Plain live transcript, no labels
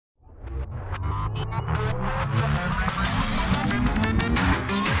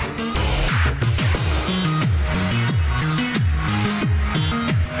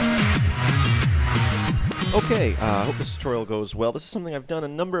Okay, I hope this tutorial goes well. This is something I've done a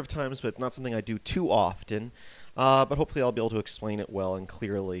number of times, but it's not something I do too often. But hopefully I'll be able to explain it well and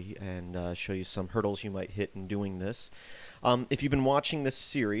clearly and show you some hurdles you might hit in doing this. If you've been watching this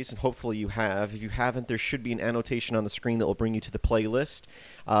series, and hopefully you have, if you haven't, there should be an annotation on the screen that will bring you to the playlist.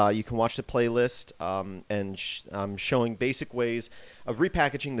 You can watch the playlist and showing basic ways of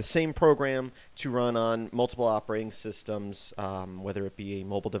repackaging the same program to run on multiple operating systems, whether it be a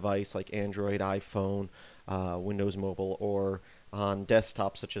mobile device like Android, iPhone, Windows Mobile, or on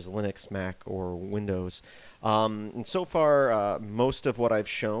desktops such as Linux, Mac, or Windows. And so far, most of what I've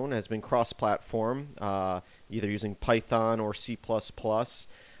shown has been cross-platform, either using Python or C++.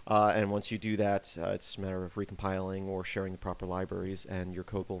 And once you do that, it's a matter of recompiling or sharing the proper libraries, and your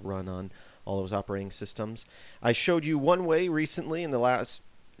code will run on all those operating systems. I showed you one way recently in the last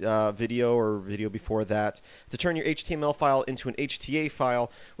video or video before that to turn your HTML file into an HTA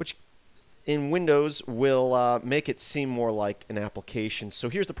file, which in Windows will make it seem more like an application. So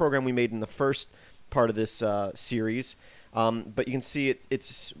here's the program we made in the first part of this series. But you can see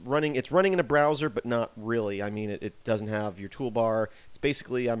it's running in a browser, but not really. I mean, it doesn't have your toolbar. It's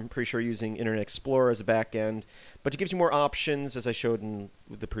basically, I'm pretty sure, using Internet Explorer as a backend. But it gives you more options, as I showed in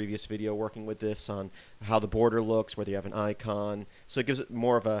the previous video, working with this on how the border looks, whether you have an icon. So it gives it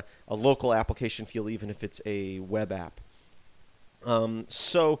more of a local application feel, even if it's a web app.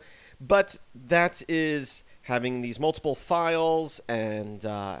 But that is having these multiple files and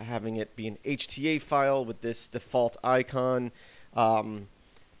having it be an HTA file with this default icon.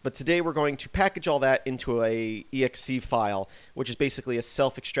 But today we're going to package all that into a EXE file, which is basically a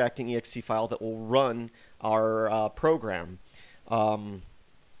self-extracting EXE file that will run our program.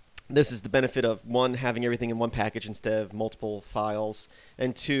 This is the benefit of, one, having everything in one package instead of multiple files,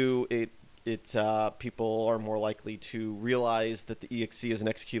 and two, people are more likely to realize that the EXE is an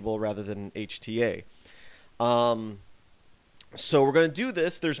executable rather than an HTA. So we're going to do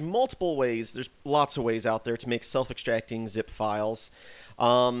this. There's multiple ways. There's lots of ways out there to make self-extracting zip files.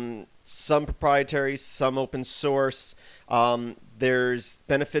 Some proprietary, some open source. There's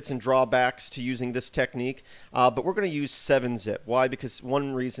benefits and drawbacks to using this technique, but we're going to use 7zip. Why? Because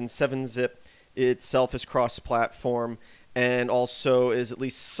one reason, 7zip itself is cross-platform, and also is at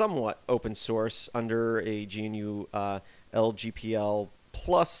least somewhat open source under a GNU LGPL,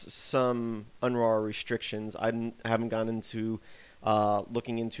 plus some UNRWA restrictions. I haven't gone into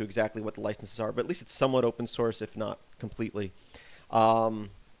looking into exactly what the licenses are, but at least it's somewhat open source, if not completely.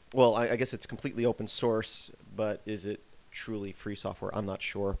 Well, I guess it's completely open source, but is it truly free software? I'm not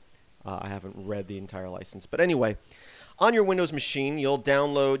sure. I haven't read the entire license. But anyway, on your Windows machine, you'll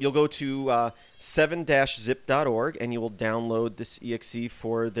go to 7zS.sfx, and you will download this EXE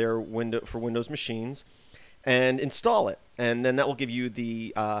for Windows machines and install it. And then that will give you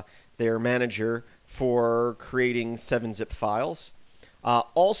their manager for creating 7zip files.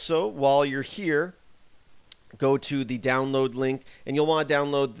 Also, while you're here, go to the download link, and you'll want to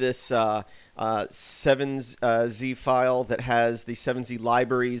download this 7z file that has the 7z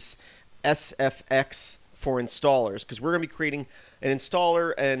libraries SFX for installers, because we're going to be creating an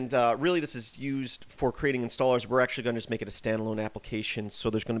installer, and really this is used for creating installers. We're actually going to just make it a standalone application, so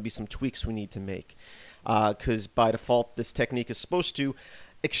there's going to be some tweaks we need to make, because by default this technique is supposed to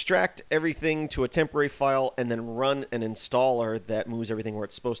extract everything to a temporary file and then run an installer that moves everything where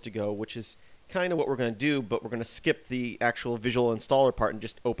it's supposed to go, which is kind of what we're going to do, but we're going to skip the actual visual installer part and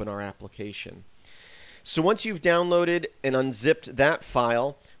just open our application. So once you've downloaded and unzipped that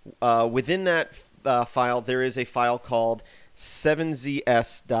file, within that file there is a file called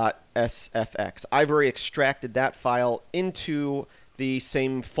 7zS.sfx. I've already extracted that file into the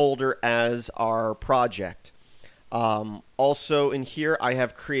same folder as our project. Also in here I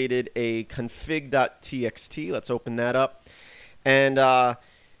have created a config.txt. Let's open that up, and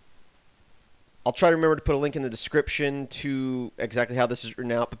I'll try to remember to put a link in the description to exactly how this is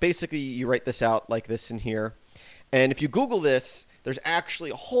written out, but basically you write this out like this in here. And if you Google this, there's actually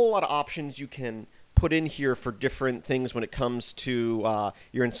a whole lot of options you can put in here for different things when it comes to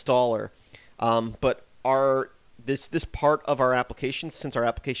your installer. But this part of our application, since our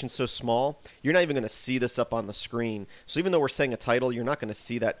application is so small, you're not even going to see this up on the screen. So even though we're saying a title, you're not going to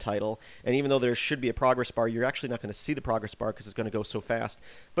see that title. And even though there should be a progress bar, you're actually not going to see the progress bar because it's going to go so fast.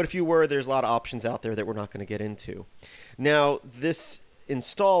 But if you were, there's a lot of options out there that we're not going to get into. Now, this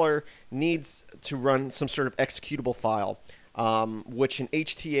installer needs to run some sort of executable file, which an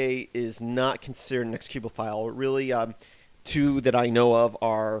HTA is not considered an executable file. Really, two that I know of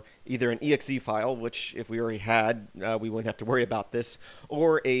are either an EXE file, which if we already had, we wouldn't have to worry about this,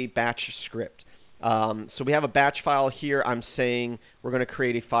 or a batch script. So we have a batch file here. I'm saying we're going to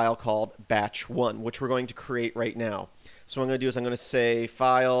create a file called batch1, which we're going to create right now. So what I'm going to do is I'm going to say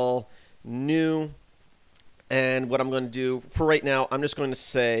file new, and what I'm going to do for right now, I'm just going to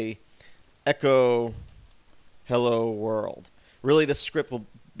say echo hello world. Really, this script will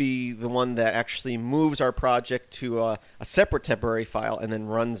be the one that actually moves our project to a separate temporary file and then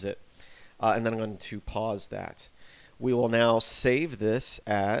runs it. And then I'm going to pause that. We will now save this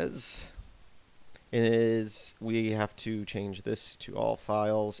as we have to change this to all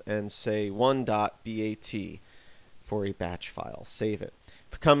files and say 1.bat for a batch file. Save it.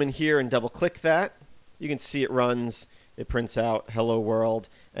 If we come in here and double click that, you can see it runs, it prints out hello world,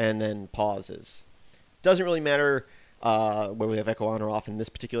 and then pauses. Doesn't really matter where we have echo on or off in this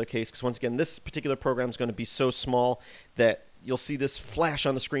particular case, because once again, this particular program is going to be so small that you'll see this flash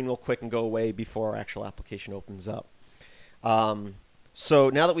on the screen real quick and go away before our actual application opens up. So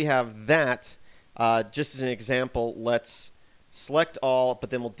now that we have that, just as an example, let's select all, but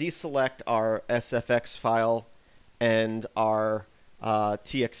then we'll deselect our SFX file and our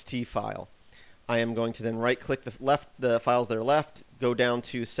TXT file. I am going to then right-click the files that are left, go down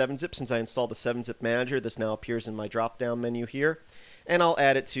to 7zip. Since I installed the 7zip manager, this now appears in my drop-down menu here, and I'll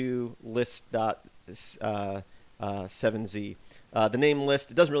add it to list.7z. The name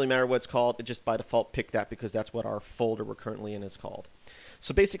list, it doesn't really matter what it's called. It just by default pick that because that's what our folder we're currently in is called.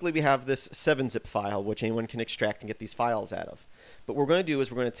 So basically we have this 7zip file, which anyone can extract and get these files out of. But what we're going to do is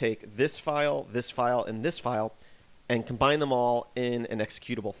we're going to take this file, and this file, and combine them all in an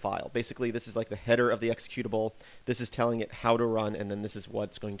executable file. Basically, this is like the header of the executable. This is telling it how to run, and then this is what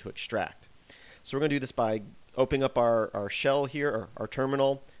it's going to extract. So we're going to do this by opening up our shell here, or our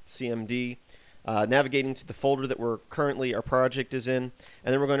terminal, cmd, navigating to the folder that our project is in,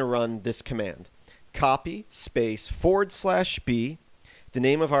 and then we're going to run this command. Copy space /b, the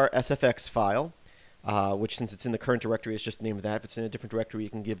name of our SFX file, which since it's in the current directory is just the name of that. If it's in a different directory, you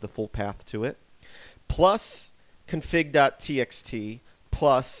can give the full path to it, plus config.txt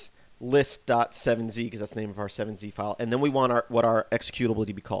plus list.7z, because that's the name of our 7z file, and then we want what our executable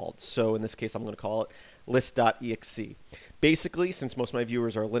to be called. So in this case, I'm going to call it list.exe. Basically, since most of my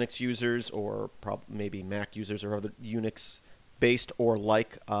viewers are Linux users or maybe Mac users or other Unix-based or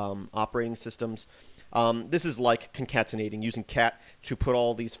like operating systems, this is like concatenating, using cat to put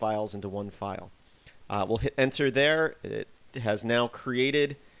all these files into one file. We'll hit enter there. It has now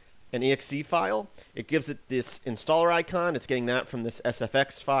created an exe file. It gives it this installer icon. It's getting that from this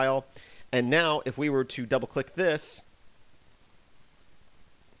SFX file. And now, if we were to double-click this,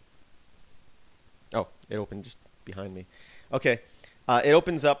 oh, it opened just behind me. Okay, it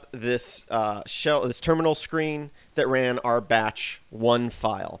opens up this this terminal screen that ran our batch1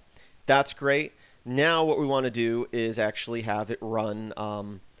 file. That's great. Now, what we want to do is actually have it run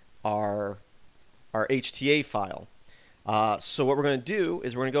our HTA file. So what we're going to do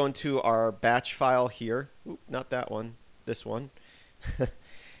is we're going to go into our batch file here. Oop, not that one, this one.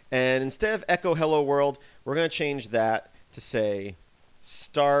 And instead of echo hello world, we're going to change that to say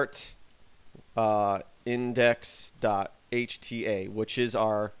start index.hta, which is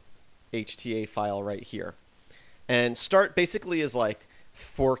our HTA file right here. And start basically is like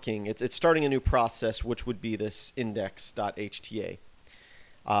forking. It's starting a new process, which would be this index.hta.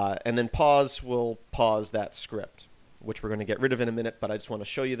 And then pause will pause that script, which we're going to get rid of in a minute, but I just want to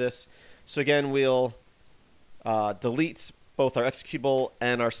show you this. So again, we'll delete both our executable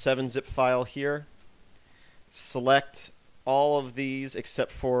and our 7zip file here. Select all of these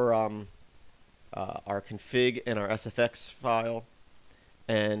except for our config and our SFX file,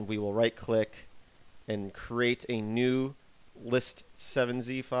 and we will right-click and create a new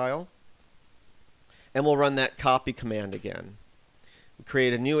list7z file, and we'll run that copy command again.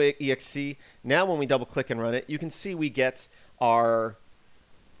 Create a new exe. Now when we double click and run it, you can see we get our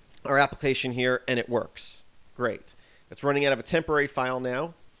application here, and it works. Great. It's running out of a temporary file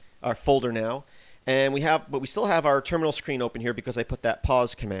now, our folder now, and but we still have our terminal screen open here because I put that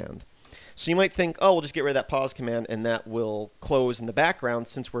pause command. So you might think, oh, we'll just get rid of that pause command and that will close in the background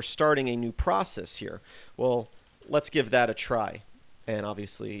since we're starting a new process here. Well, let's give that a try. And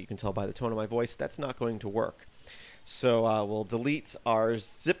obviously, you can tell by the tone of my voice, that's not going to work. So we'll delete our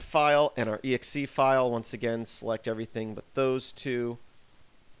zip file and our exe file. Once again, select everything but those two.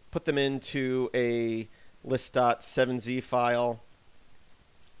 Put them into a list.7z file.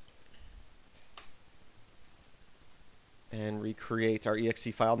 And recreate our exe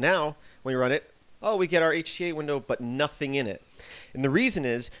file. Now, when we run it, oh, we get our HTA window, but nothing in it. And the reason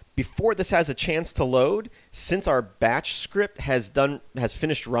is, before this has a chance to load, since our batch script has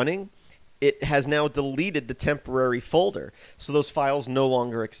finished running, it has now deleted the temporary folder. So those files no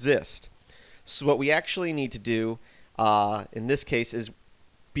longer exist. So what we actually need to do in this case is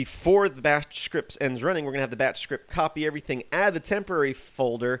before the batch script ends running, we're going to have the batch script copy everything, add the temporary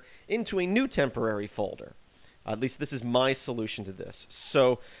folder into a new temporary folder. At least this is my solution to this.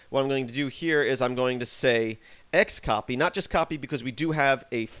 So what I'm going to do here is I'm going to say xcopy, not just copy because we do have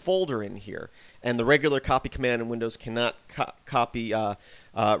a folder in here, and the regular copy command in Windows cannot copy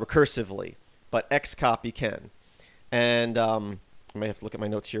recursively, but xcopy can. And I might have to look at my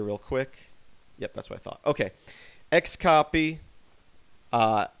notes here real quick. Yep, that's what I thought. Okay, xcopy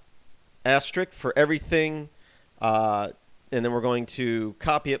asterisk for everything, and then we're going to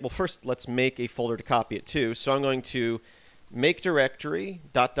copy it. Well, first let's make a folder to copy it to. So I'm going to make directory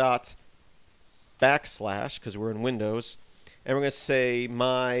 / backslash, because we're in Windows, and we're going to say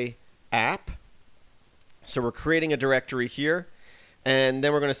my app. So we're creating a directory here, and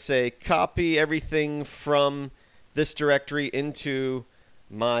then we're going to say copy everything from this directory into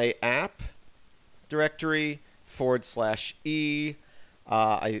my app directory /e.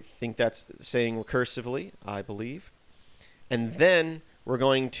 I think that's saying recursively, I believe. And then we're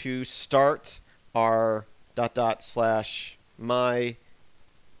going to start our / my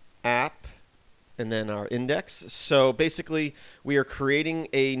app and then our index. So basically, we are creating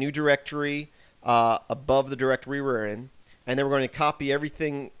a new directory above the directory we're in, and then we're going to copy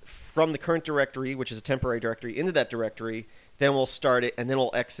everything from the current directory, which is a temporary directory, into that directory. Then we'll start it, and then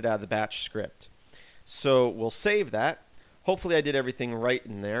we'll exit out of the batch script. So we'll save that. Hopefully I did everything right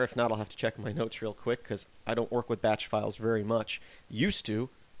in there. If not, I'll have to check my notes real quick because I don't work with batch files very much. Used to,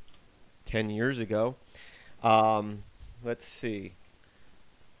 10 years ago. Let's see.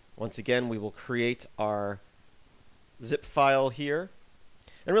 Once again, we will create our zip file here.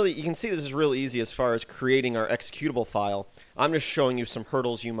 And really, you can see this is really easy as far as creating our executable file. I'm just showing you some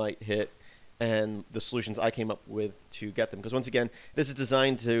hurdles you might hit and the solutions I came up with to get them. Because once again, this is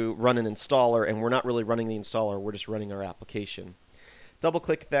designed to run an installer, and we're not really running the installer, we're just running our application.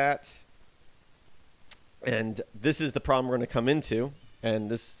 Double-click that, and this is the problem we're going to come into. And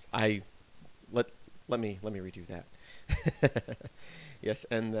this, let me redo that. Yes,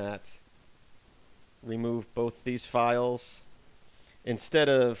 and that. Remove both these files. Instead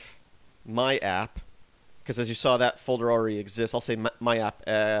of my app, because as you saw, that folder already exists, I'll say my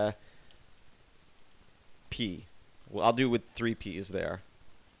app P. Well, I'll do with 3 P's there.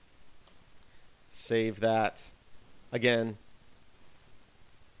 Save that. Again.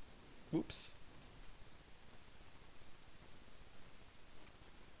 Oops.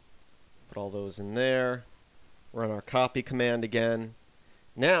 Put all those in there. Run our copy command again.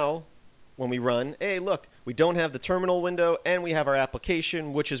 Now, when we run, hey, look, we don't have the terminal window, and we have our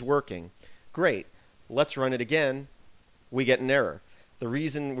application, which is working. Great. Let's run it again. We get an error. The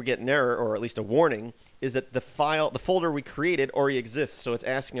reason we get an error, or at least a warning, is that the folder we created already exists. So it's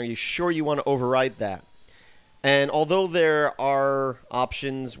asking, are you sure you want to override that? And although there are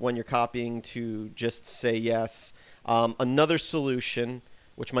options when you're copying to just say yes, another solution,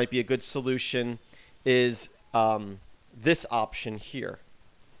 which might be a good solution, is this option here.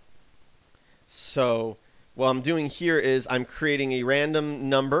 So what I'm doing here is I'm creating a random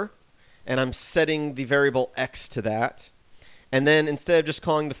number, and I'm setting the variable x to that. And then instead of just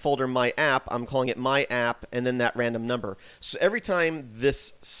calling the folder my app, I'm calling it my app and then that random number. So every time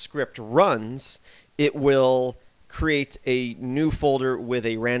this script runs, it will create a new folder with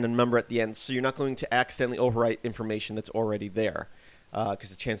a random number at the end. So you're not going to accidentally overwrite information that's already there, because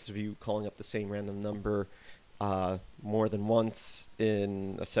the chances of you calling up the same random number more than once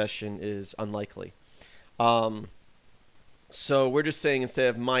in a session is unlikely. So we're just saying instead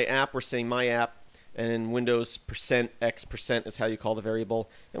of my app, we're saying my app. And in Windows, %x% is how you call the variable.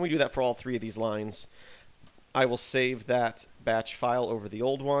 And we do that for all 3 of these lines. I will save that batch file over the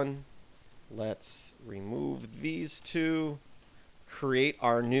old one. Let's remove these 2. Create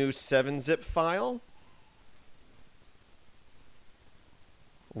our new 7-zip file.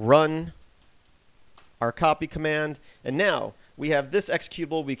 Run our copy command. And now we have this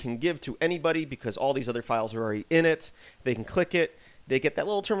executable we can give to anybody because all these other files are already in it. They can click it. They get that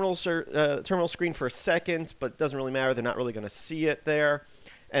little terminal screen for a second, but it doesn't really matter. They're not really going to see it there.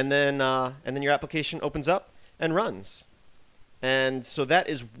 And then your application opens up and runs. And so that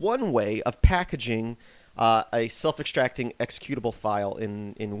is one way of packaging a self-extracting executable file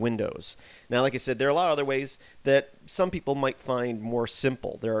in Windows. Now, like I said, there are a lot of other ways that some people might find more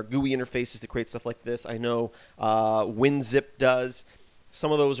simple. There are GUI interfaces to create stuff like this. I know WinZip does.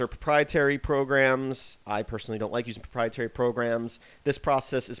 Some of those are proprietary programs. I personally don't like using proprietary programs. This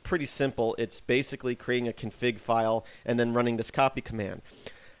process is pretty simple. It's basically creating a config file and then running this copy command.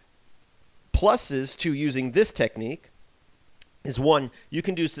 Pluses to using this technique is one, you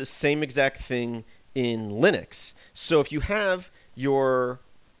can do the same exact thing in Linux. So if you have your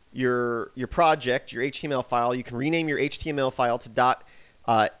project, your HTML file, you can rename your HTML file to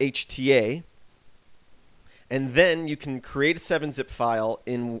 .hta, and then you can create a 7-zip file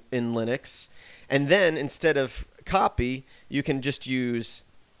in Linux, and then instead of copy, you can just use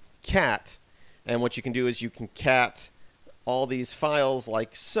cat, and what you can do is you can cat all these files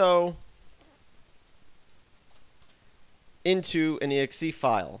like so into an exe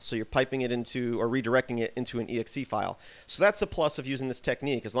file. So you're piping it into, or redirecting it into an exe file. So that's a plus of using this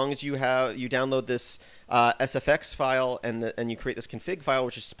technique. As long as you download this SFX file and you create this config file,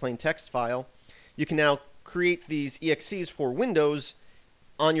 which is a plain text file, you can now create these exes for Windows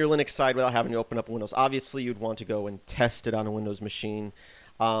on your Linux side without having to open up Windows. Obviously, you'd want to go and test it on a Windows machine,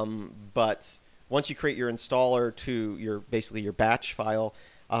 but once you create your installer to basically your batch file,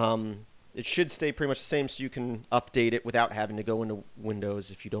 it should stay pretty much the same, so you can update it without having to go into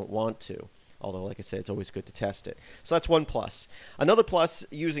Windows if you don't want to. Although, like I said, it's always good to test it. So that's one plus. Another plus,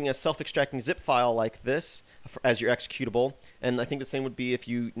 using a self-extracting zip file like this as your executable, and I think the same would be if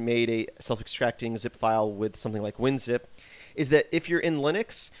you made a self-extracting zip file with something like WinZip, is that if you're in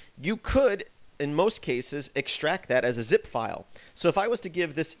Linux, you could, in most cases, extract that as a zip file. So if I was to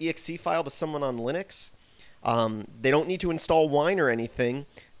give this exe file to someone on Linux, they don't need to install Wine or anything.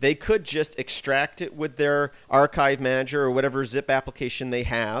 They could just extract it with their archive manager or whatever zip application they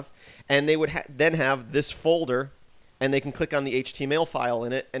have, and they would then have this folder, and they can click on the HTML file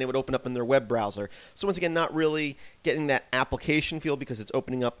in it, and it would open up in their web browser. So once again, not really getting that application feel because it's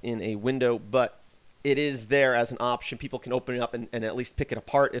opening up in a window, but it is there as an option. People can open it up and at least pick it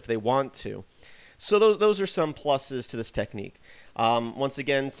apart if they want to. So those are some pluses to this technique. Once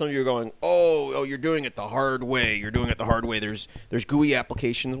again, some of you are going, oh, you're doing it the hard way. You're doing it the hard way. There's GUI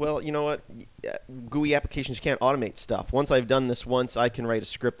applications. Well, you know what? GUI applications can't automate stuff. Once I've done this once, I can write a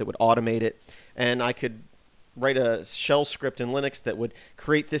script that would automate it, and I could write a shell script in Linux that would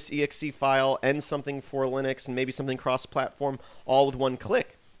create this exe file and something for Linux and maybe something cross-platform all with one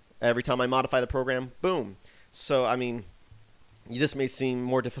click. Every time I modify the program, boom. So, I mean, this may seem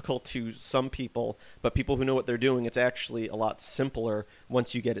more difficult to some people, but people who know what they're doing, it's actually a lot simpler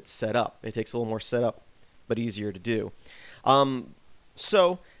once you get it set up. It takes a little more setup, but easier to do.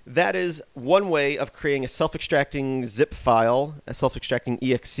 So that is one way of creating a self-extracting zip file, a self-extracting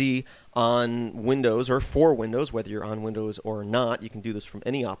exe on Windows or for Windows, whether you're on Windows or not. You can do this from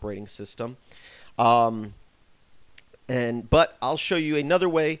any operating system. But I'll show you another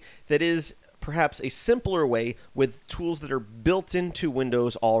way that is perhaps a simpler way with tools that are built into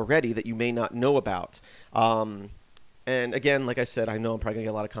Windows already that you may not know about. And again, like I said, I know I'm probably going to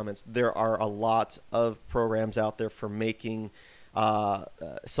get a lot of comments. There are a lot of programs out there for making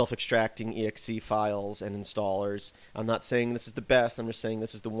self-extracting exe files and installers. I'm not saying this is the best. I'm just saying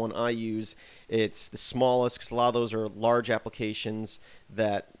this is the one I use. It's the smallest because a lot of those are large applications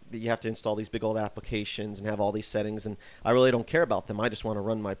that you have to install these big old applications and have all these settings, and I really don't care about them. I just want to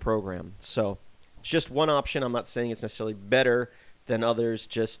run my program. So it's just one option. I'm not saying it's necessarily better than others,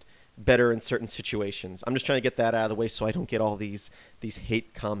 just better in certain situations. I'm just trying to get that out of the way so I don't get all these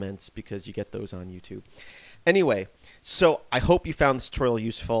hate comments, because you get those on YouTube. Anyway, so I hope you found this tutorial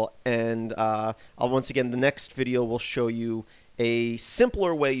useful, and once again, the next video will show you a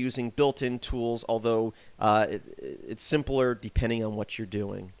simpler way using built-in tools, although it's simpler depending on what you're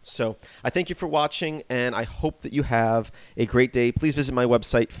doing. So I thank you for watching, and I hope that you have a great day. Please visit my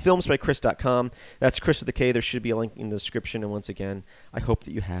website, filmsbykris.com. That's Chris with a K. There should be a link in the description. And once again, I hope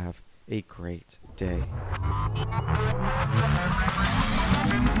that you have a great day.